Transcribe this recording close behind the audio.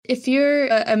If you're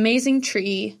an amazing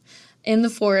tree in the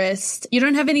forest, you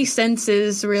don't have any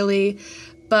senses really,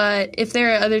 but if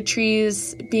there are other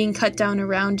trees being cut down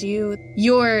around you,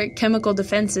 your chemical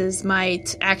defenses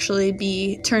might actually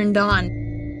be turned on.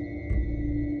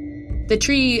 The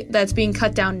tree that's being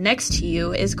cut down next to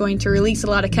you is going to release a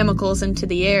lot of chemicals into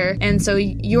the air, and so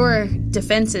your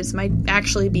defenses might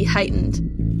actually be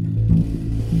heightened.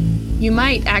 You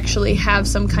might actually have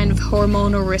some kind of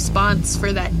hormonal response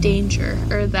for that danger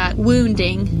or that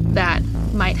wounding that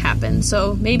might happen.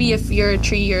 So maybe if you're a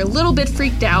tree, you're a little bit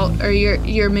freaked out or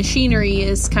your machinery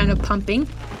is kind of pumping.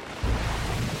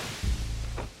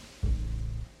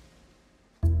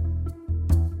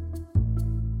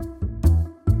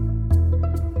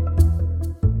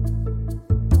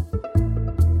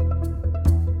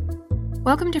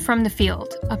 Welcome to From the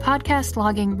Field, a podcast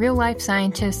logging real-life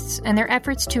scientists and their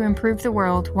efforts to improve the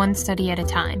world one study at a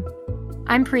time.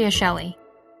 I'm Priya Shelley.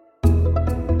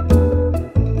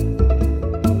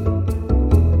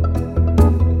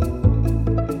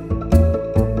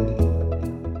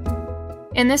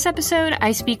 In this episode,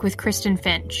 I speak with Kristen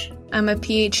Finch. I'm a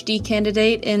PhD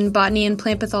candidate in botany and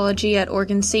plant pathology at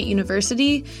Oregon State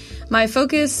University. My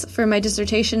focus for my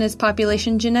dissertation is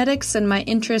population genetics, and my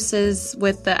interest is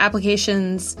with the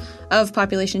applications of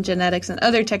population genetics and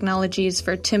other technologies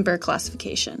for timber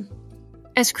classification.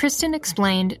 As Kristen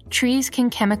explained, trees can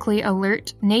chemically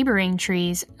alert neighboring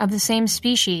trees of the same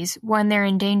species when they're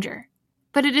in danger.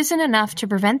 But it isn't enough to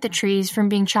prevent the trees from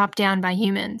being chopped down by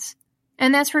humans.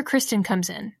 And that's where Kristen comes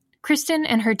in. Kristen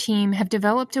and her team have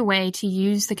developed a way to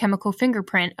use the chemical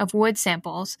fingerprint of wood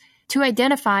samples to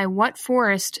identify what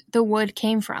forest the wood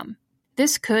came from.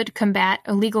 This could combat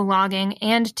illegal logging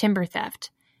and timber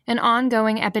theft, an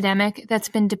ongoing epidemic that's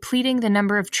been depleting the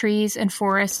number of trees and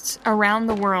forests around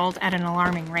the world at an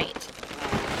alarming rate.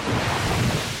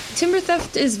 Timber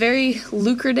theft is very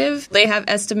lucrative. They have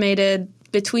estimated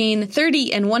between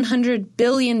 $30 and $100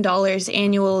 billion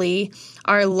annually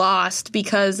are lost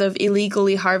because of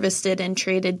illegally harvested and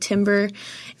traded timber.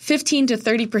 15 to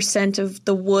 30% of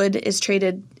the wood is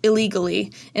traded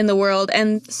illegally in the world,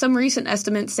 and some recent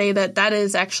estimates say that that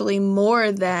is actually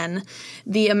more than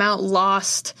the amount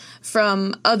lost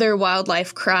from other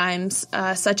wildlife crimes,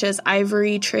 such as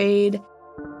ivory trade.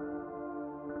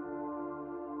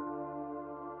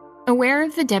 Aware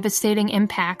of the devastating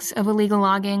impacts of illegal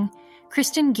logging,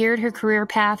 Kristen geared her career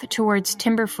path towards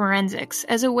timber forensics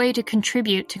as a way to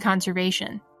contribute to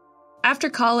conservation. After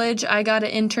college, I got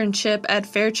an internship at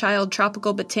Fairchild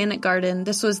Tropical Botanic Garden.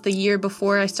 This was the year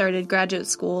before I started graduate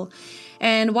school.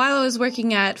 And while I was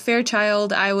working at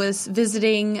Fairchild, I was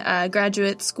visiting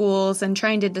graduate schools and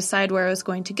trying to decide where I was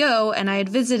going to go, and I had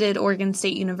visited Oregon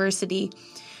State University.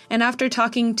 And after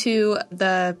talking to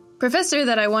the professor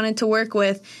that I wanted to work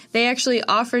with, they actually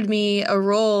offered me a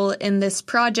role in this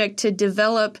project to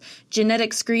develop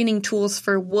genetic screening tools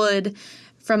for wood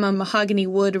from a mahogany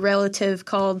wood relative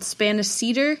called Spanish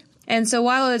cedar. And so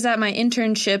while I was at my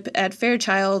internship at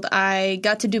Fairchild, I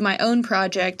got to do my own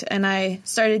project, and I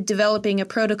started developing a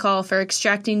protocol for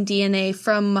extracting DNA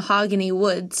from mahogany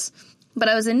woods. But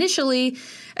I was initially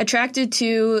attracted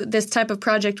to this type of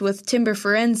project with timber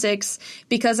forensics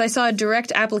because I saw a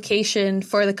direct application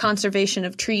for the conservation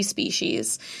of tree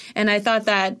species. And I thought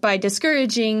that by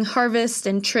discouraging harvest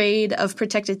and trade of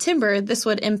protected timber, this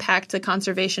would impact the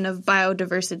conservation of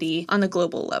biodiversity on the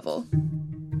global level.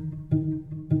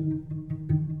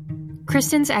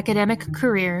 Kristen's academic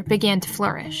career began to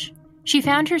flourish. She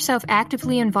found herself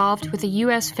actively involved with the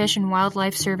U.S. Fish and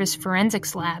Wildlife Service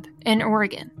Forensics Lab in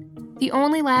Oregon, the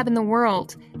only lab in the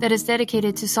world that is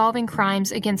dedicated to solving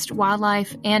crimes against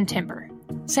wildlife and timber.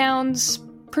 Sounds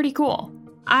pretty cool.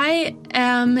 I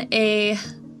am a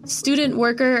student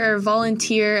worker or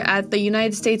volunteer at the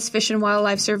United States Fish and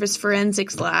Wildlife Service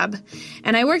Forensics Lab,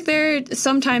 and I work there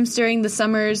sometimes during the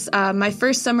summers. My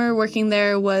first summer working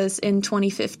there was in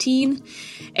 2015,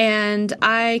 and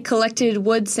I collected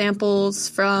wood samples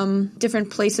from different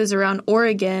places around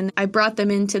Oregon. I brought them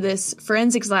into this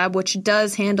forensics lab, which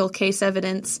does handle case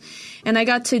evidence, and I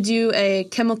got to do a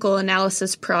chemical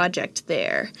analysis project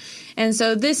there. And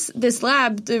so this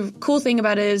lab, the cool thing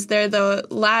about it is they're the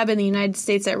lab in the United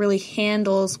States that really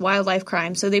handles wildlife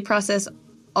crime. So they process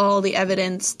all the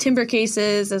evidence, timber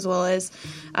cases, as well as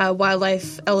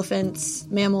wildlife, elephants,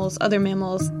 mammals, other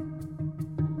mammals.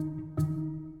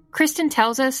 Kristen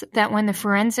tells us that when the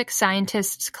forensic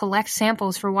scientists collect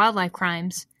samples for wildlife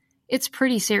crimes, it's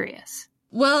pretty serious.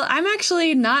 Well, I'm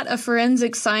actually not a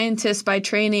forensic scientist by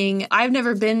training. I've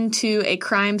never been to a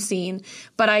crime scene,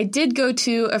 but I did go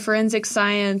to a forensic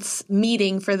science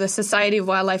meeting for the Society of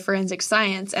Wildlife Forensic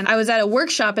Science, and I was at a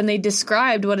workshop and they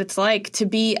described what it's like to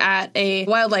be at a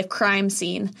wildlife crime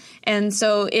scene. And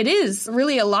so it is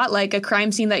really a lot like a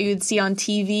crime scene that you would see on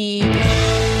TV.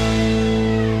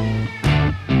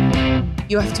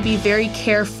 You have to be very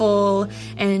careful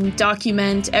and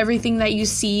document everything that you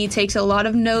see, takes a lot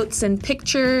of notes and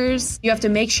pictures. You have to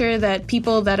make sure that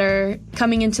people that are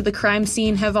coming into the crime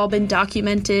scene have all been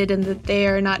documented and that they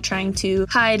are not trying to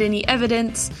hide any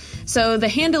evidence. So the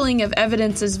handling of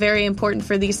evidence is very important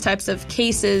for these types of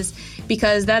cases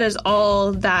because that is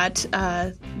all that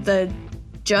the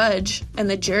judge and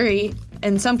the jury,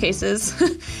 in some cases,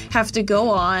 have to go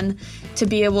on to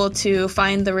be able to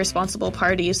find the responsible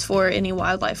parties for any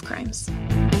wildlife crimes.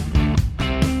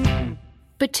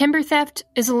 But timber theft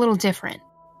is a little different.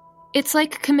 It's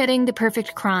like committing the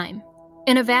perfect crime.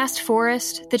 In a vast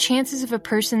forest, the chances of a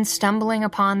person stumbling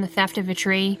upon the theft of a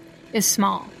tree is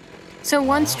small. So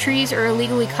once trees are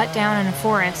illegally cut down in a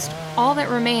forest, all that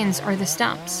remains are the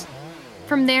stumps.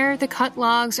 From there, the cut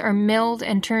logs are milled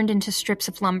and turned into strips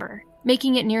of lumber,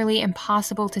 making it nearly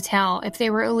impossible to tell if they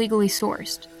were illegally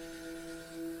sourced.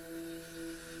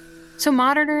 So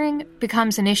monitoring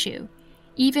becomes an issue,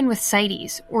 even with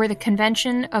CITES, or the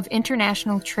Convention of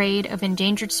International Trade of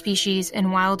Endangered Species in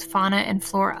Wild Fauna and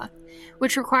Flora,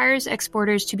 which requires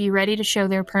exporters to be ready to show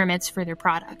their permits for their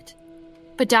product.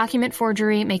 But document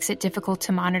forgery makes it difficult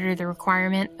to monitor the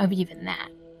requirement of even that.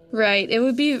 Right. It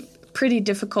would be pretty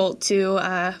difficult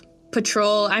to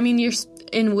patrol. I mean, you're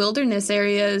in wilderness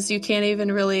areas, you can't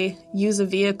even really use a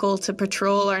vehicle to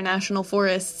patrol our national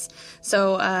forests.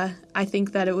 So I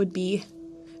think that it would be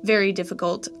very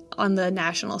difficult on the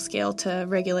national scale to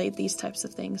regulate these types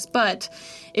of things. But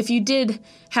if you did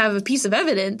have a piece of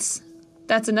evidence,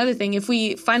 that's another thing. If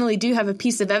we finally do have a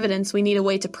piece of evidence, we need a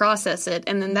way to process it.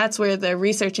 And then that's where the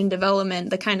research and development,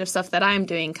 the kind of stuff that I'm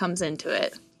doing, comes into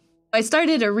it. I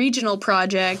started a regional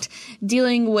project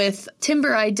dealing with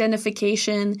timber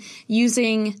identification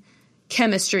using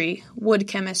chemistry, wood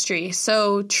chemistry.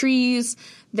 So trees,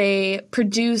 they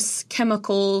produce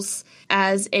chemicals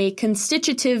as a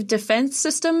constitutive defense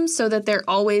system so that they're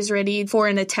always ready for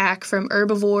an attack from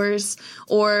herbivores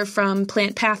or from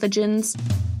plant pathogens.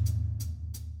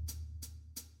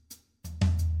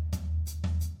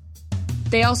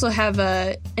 They also have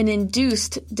an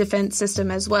induced defense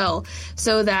system as well,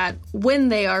 so that when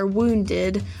they are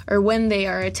wounded or when they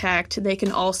are attacked, they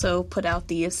can also put out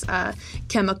these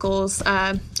chemicals.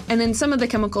 And then some of the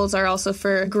chemicals are also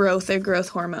for growth or growth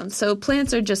hormones. So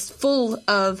plants are just full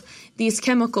of these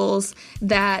chemicals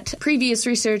that previous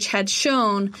research had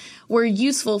shown were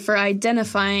useful for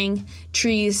identifying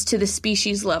trees to the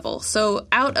species level. So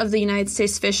out of the United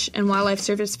States Fish and Wildlife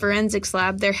Service Forensics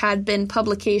Lab, there had been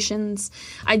publications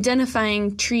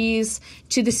identifying trees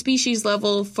to the species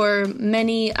level for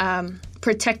many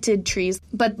protected trees.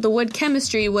 But the wood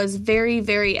chemistry was very,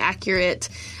 very accurate.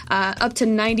 Up to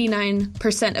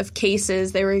 99% of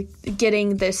cases, they were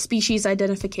getting the species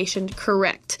identification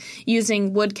correct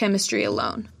using wood chemistry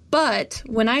alone. But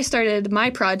when I started my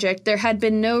project, there had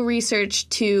been no research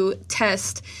to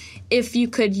test if you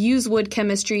could use wood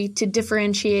chemistry to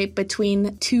differentiate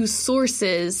between two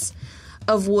sources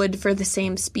of wood for the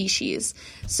same species.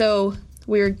 So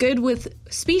we were good with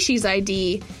species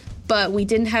ID, but we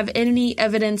didn't have any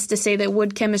evidence to say that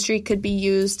wood chemistry could be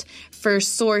used for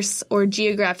source or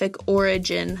geographic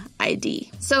origin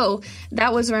ID. So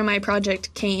that was where my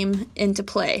project came into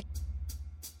play.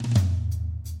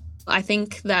 I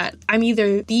think that I'm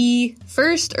either the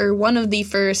first or one of the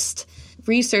first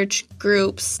research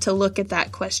groups to look at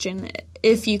that question,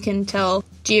 if you can tell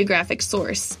geographic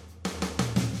source.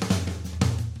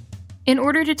 In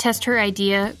order to test her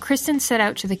idea, Kristen set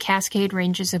out to the Cascade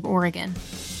Ranges of Oregon.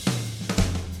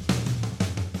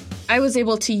 I was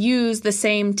able to use the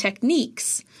same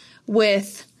techniques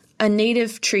with a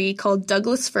native tree called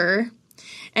Douglas fir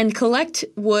and collect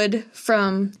wood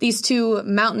from these two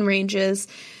mountain ranges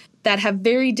that have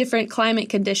very different climate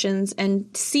conditions and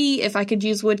see if I could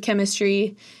use wood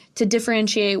chemistry to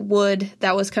differentiate wood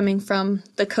that was coming from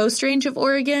the Coast Range of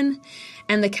Oregon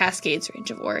and the Cascades Range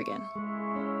of Oregon.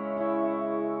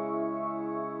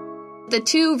 The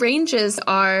two ranges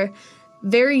are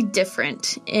very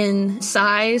different in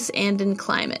size and in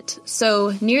climate.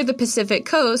 So near the Pacific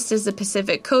coast is the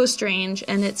Pacific Coast Range,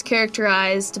 and it's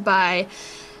characterized by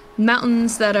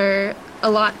mountains that are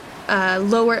a lot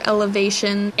lower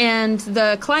elevation, and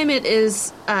the climate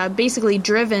is basically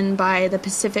driven by the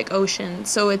Pacific Ocean.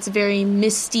 So it's very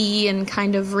misty and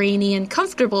kind of rainy and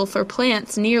comfortable for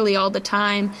plants nearly all the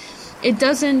time. It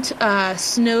doesn't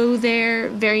snow there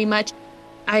very much.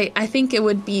 I think it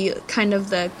would be kind of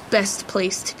the best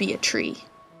place to be a tree.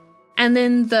 And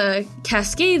then the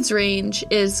Cascades Range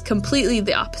is completely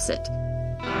the opposite.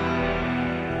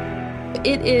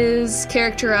 It is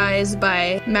characterized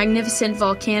by magnificent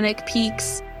volcanic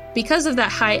peaks. Because of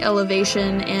that high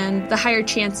elevation and the higher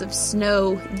chance of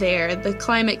snow there, the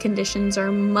climate conditions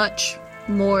are much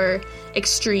more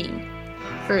extreme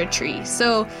for a tree.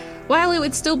 So while it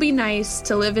would still be nice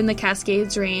to live in the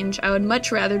Cascades Range, I would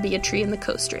much rather be a tree in the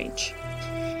Coast Range.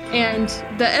 And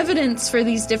the evidence for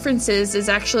these differences is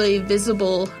actually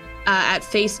visible at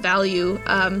face value.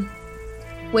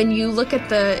 When you look at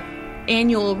the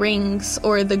annual rings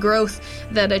or the growth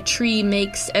that a tree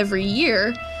makes every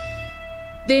year,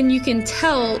 then you can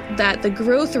tell that the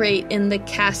growth rate in the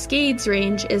Cascades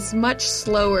Range is much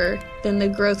slower than the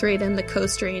growth rate in the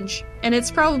Coast Range. And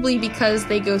it's probably because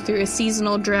they go through a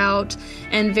seasonal drought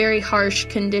and very harsh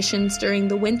conditions during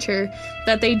the winter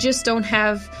that they just don't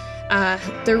have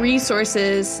the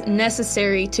resources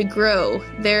necessary to grow.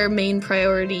 Their main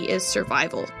priority is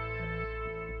survival.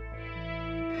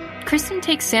 Kristen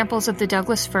takes samples of the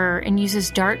Douglas fir and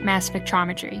uses DART mass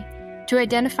spectrometry to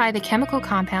identify the chemical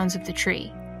compounds of the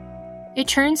tree. It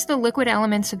turns the liquid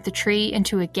elements of the tree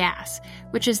into a gas,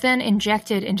 which is then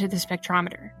injected into the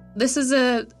spectrometer. This is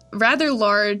a rather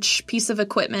large piece of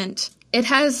equipment. It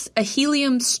has a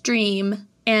helium stream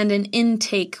and an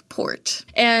intake port.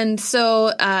 And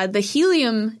so the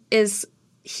helium is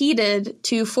heated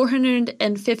to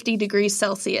 450 degrees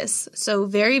Celsius, so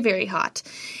very, very hot.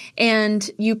 And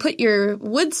you put your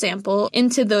wood sample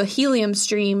into the helium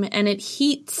stream and it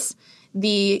heats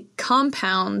the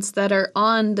compounds that are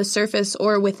on the surface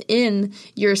or within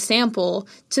your sample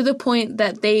to the point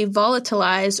that they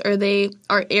volatilize or they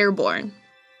are airborne.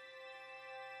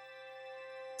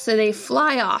 So they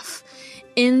fly off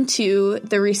into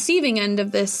the receiving end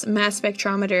of this mass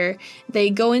spectrometer. They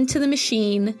go into the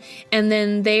machine and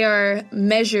then they are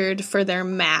measured for their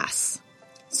mass.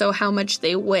 So how much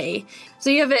they weigh. So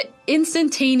you have an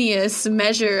instantaneous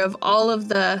measure of all of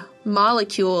the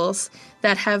molecules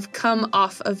that have come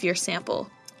off of your sample.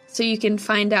 So you can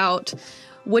find out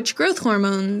which growth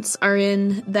hormones are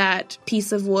in that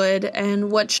piece of wood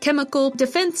and which chemical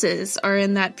defenses are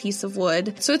in that piece of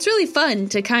wood. So it's really fun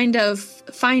to kind of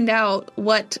find out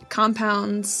what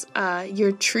compounds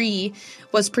your tree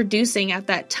was producing at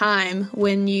that time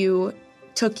when you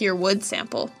took your wood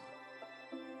sample.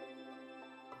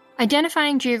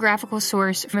 Identifying geographical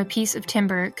source from a piece of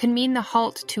timber could mean the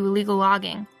halt to illegal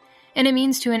logging, and a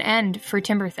means to an end for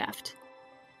timber theft.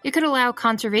 It could allow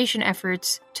conservation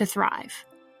efforts to thrive.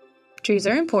 Trees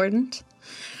are important.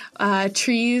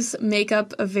 Trees make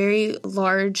up a very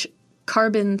large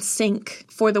carbon sink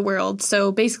for the world.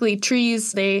 So basically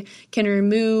trees, they can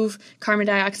remove carbon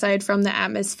dioxide from the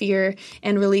atmosphere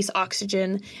and release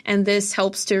oxygen. And this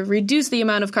helps to reduce the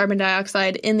amount of carbon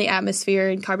dioxide in the atmosphere,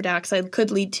 and carbon dioxide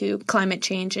could lead to climate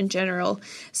change in general.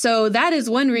 So that is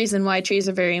one reason why trees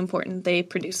are very important. They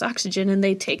produce oxygen and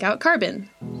they take out carbon.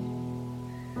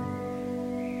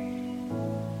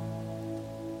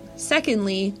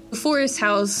 Secondly, forests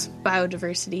house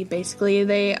biodiversity, basically.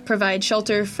 They provide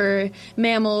shelter for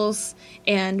mammals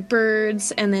and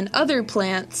birds, and then other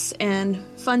plants and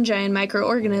fungi and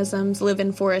microorganisms live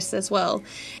in forests as well.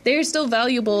 They are still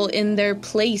valuable in their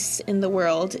place in the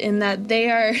world, in that they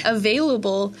are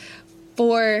available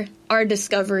for our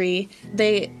discovery.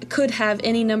 They could have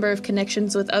any number of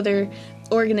connections with other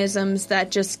organisms that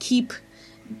just keep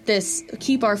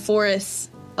our forests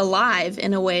alive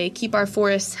in a way, keep our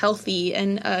forests healthy,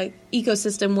 and an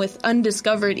ecosystem with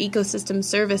undiscovered ecosystem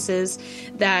services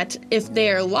that if they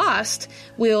are lost,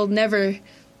 we'll never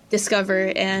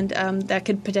discover, and that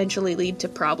could potentially lead to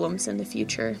problems in the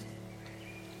future.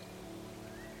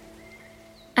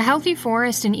 A healthy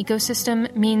forest and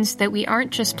ecosystem means that we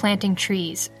aren't just planting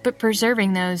trees, but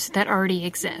preserving those that already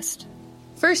exist.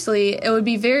 Firstly, it would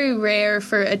be very rare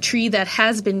for a tree that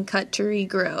has been cut to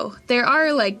regrow. There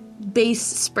are base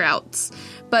sprouts,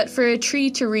 but for a tree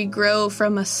to regrow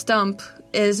from a stump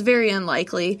is very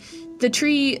unlikely. The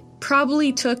tree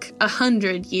probably took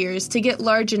 100 years to get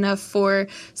large enough for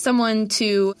someone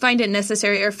to find it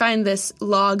necessary or find this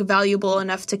log valuable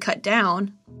enough to cut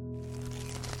down.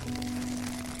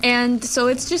 And so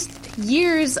it's just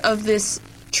years of this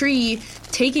tree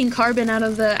taking carbon out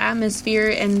of the atmosphere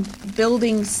and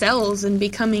building cells and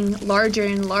becoming larger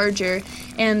and larger.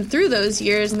 And through those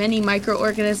years, many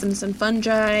microorganisms and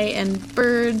fungi and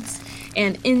birds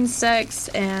and insects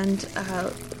and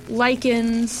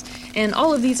lichens and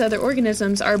all of these other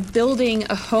organisms are building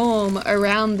a home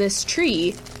around this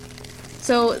tree.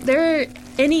 So there are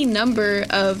any number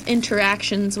of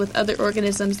interactions with other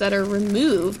organisms that are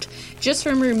removed just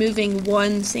from removing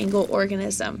one single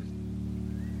organism.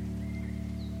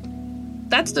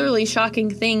 That's the really shocking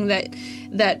thing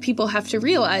that people have to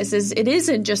realize, is it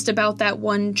isn't just about that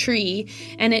one tree,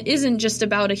 and it isn't just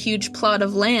about a huge plot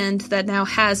of land that now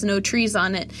has no trees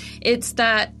on it. It's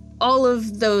that all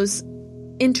of those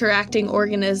interacting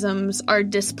organisms are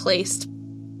displaced,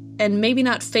 and maybe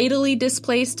not fatally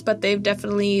displaced, but they've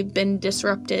definitely been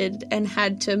disrupted and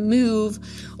had to move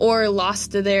or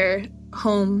lost their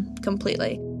home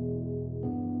completely.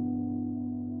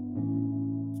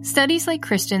 Studies like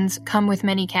Kristen's come with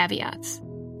many caveats.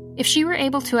 If she were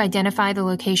able to identify the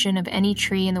location of any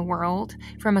tree in the world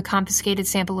from a confiscated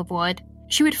sample of wood,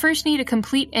 she would first need a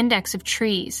complete index of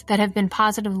trees that have been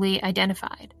positively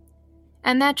identified.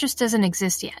 And that just doesn't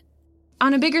exist yet.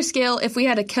 On a bigger scale, if we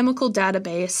had a chemical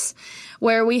database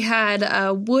where we had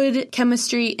wood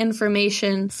chemistry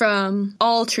information from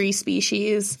all tree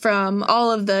species, from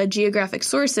all of the geographic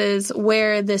sources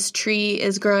where this tree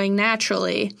is growing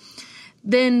naturally,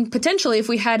 then potentially if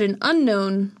we had an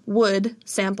unknown wood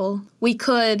sample, we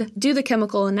could do the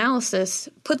chemical analysis,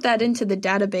 put that into the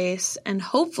database, and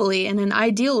hopefully, in an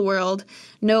ideal world,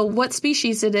 know what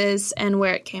species it is and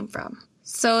where it came from.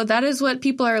 So that is what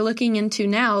people are looking into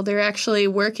now. They're actually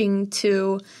working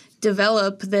to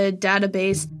develop the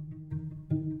database.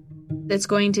 It's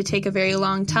going to take a very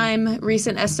long time.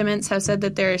 Recent estimates have said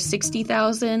that there are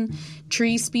 60,000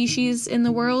 tree species in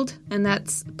the world, and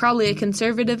that's probably a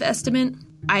conservative estimate.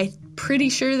 I'm pretty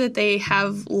sure that they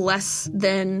have less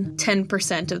than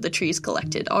 10% of the trees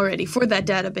collected already for that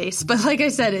database. But like I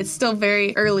said, it's still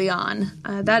very early on.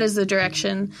 That is the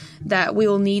direction that we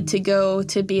will need to go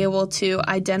to be able to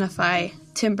identify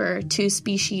timber to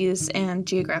species and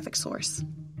geographic source.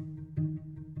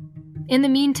 In the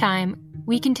meantime,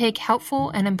 we can take helpful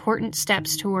and important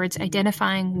steps towards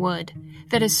identifying wood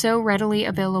that is so readily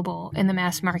available in the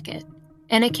mass market.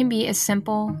 And it can be as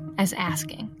simple as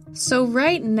asking. So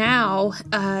right now,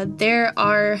 there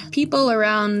are people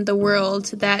around the world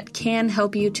that can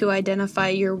help you to identify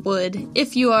your wood.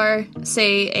 If you are,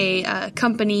 say, a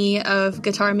company of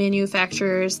guitar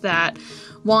manufacturers that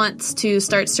wants to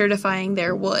start certifying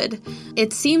their wood,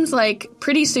 it seems like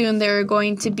pretty soon there are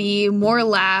going to be more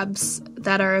labs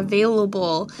that are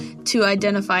available to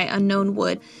identify unknown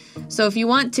wood. So if you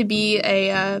want to be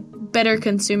a better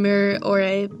consumer or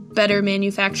a better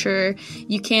manufacturer,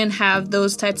 you can have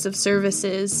those types of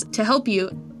services to help you.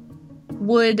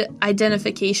 Wood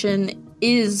identification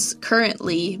is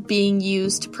currently being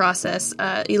used to process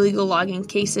illegal logging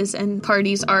cases, and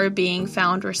parties are being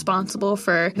found responsible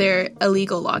for their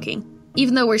illegal logging.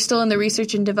 Even though we're still in the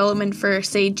research and development for,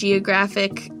 say,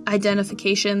 geographic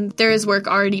identification, there is work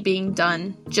already being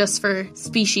done just for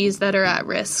species that are at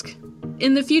risk.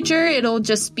 In the future, it'll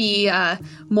just be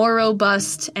more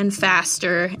robust and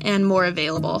faster and more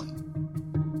available.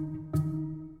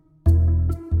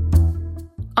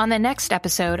 On the next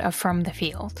episode of From the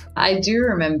Field. I do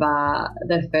remember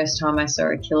the first time I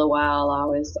saw a killer whale. I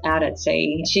was out at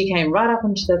sea. She came right up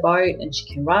onto the boat and she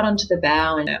came right onto the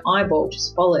bow, and her eyeball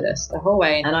just followed us the whole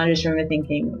way. And I just remember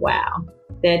thinking, wow,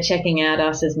 they're checking out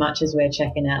us as much as we're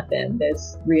checking out them.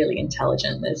 There's really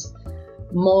intelligent. There's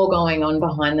more going on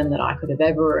behind them than I could have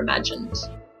ever imagined.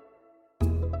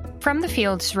 From the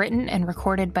Field's written and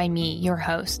recorded by me, your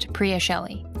host, Priya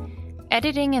Shelley.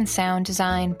 Editing and sound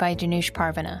design by Danush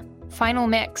Parvana. Final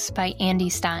mix by Andy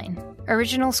Stein.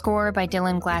 Original score by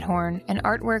Dylan Gladhorn and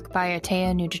artwork by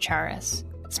Atea Nujacharis.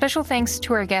 Special thanks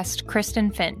to our guest,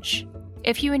 Kristen Finch.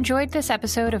 If you enjoyed this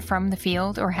episode of From the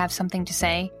Field or have something to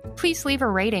say, please leave a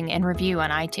rating and review on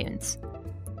iTunes.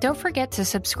 Don't forget to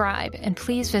subscribe, and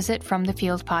please visit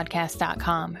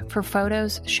FromTheFieldPodcast.com for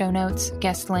photos, show notes,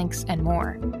 guest links, and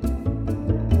more.